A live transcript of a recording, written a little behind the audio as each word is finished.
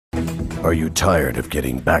Are you tired of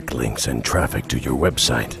getting backlinks and traffic to your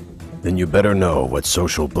website? Then you better know what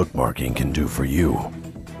social bookmarking can do for you.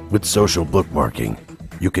 With social bookmarking,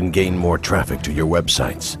 you can gain more traffic to your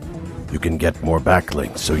websites. You can get more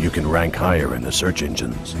backlinks so you can rank higher in the search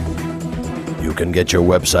engines. You can get your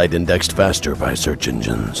website indexed faster by search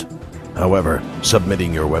engines. However,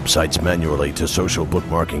 submitting your websites manually to social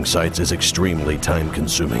bookmarking sites is extremely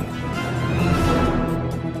time-consuming.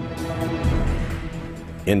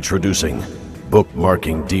 Introducing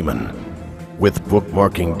Bookmarking Demon. With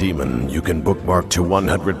Bookmarking Demon, you can bookmark to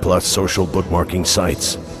 100+ social bookmarking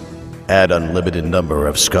sites. Add unlimited number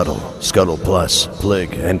of Scuttle, Scuttle Plus,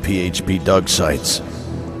 Plig, and PHP Doug sites.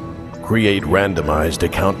 Create randomized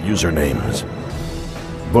account usernames.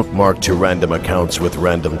 Bookmark to random accounts with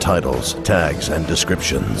random titles, tags, and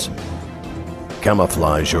descriptions.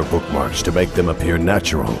 Camouflage your bookmarks to make them appear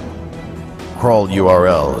natural. Crawl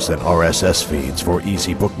URLs and RSS feeds for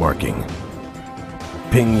easy bookmarking.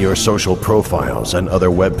 Ping your social profiles and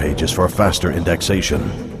other web pages for faster indexation.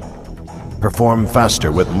 Perform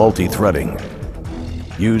faster with multi-threading.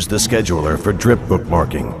 Use the scheduler for drip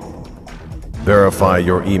bookmarking. Verify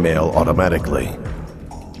your email automatically.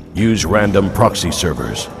 Use random proxy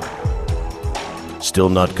servers. Still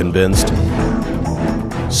not convinced?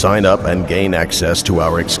 Sign up and gain access to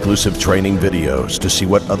our exclusive training videos to see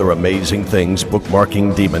what other amazing things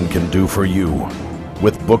Bookmarking Demon can do for you.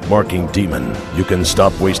 With Bookmarking Demon, you can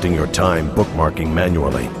stop wasting your time bookmarking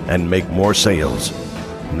manually and make more sales.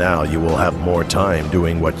 Now you will have more time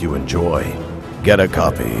doing what you enjoy. Get a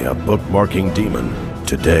copy of Bookmarking Demon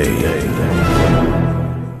today.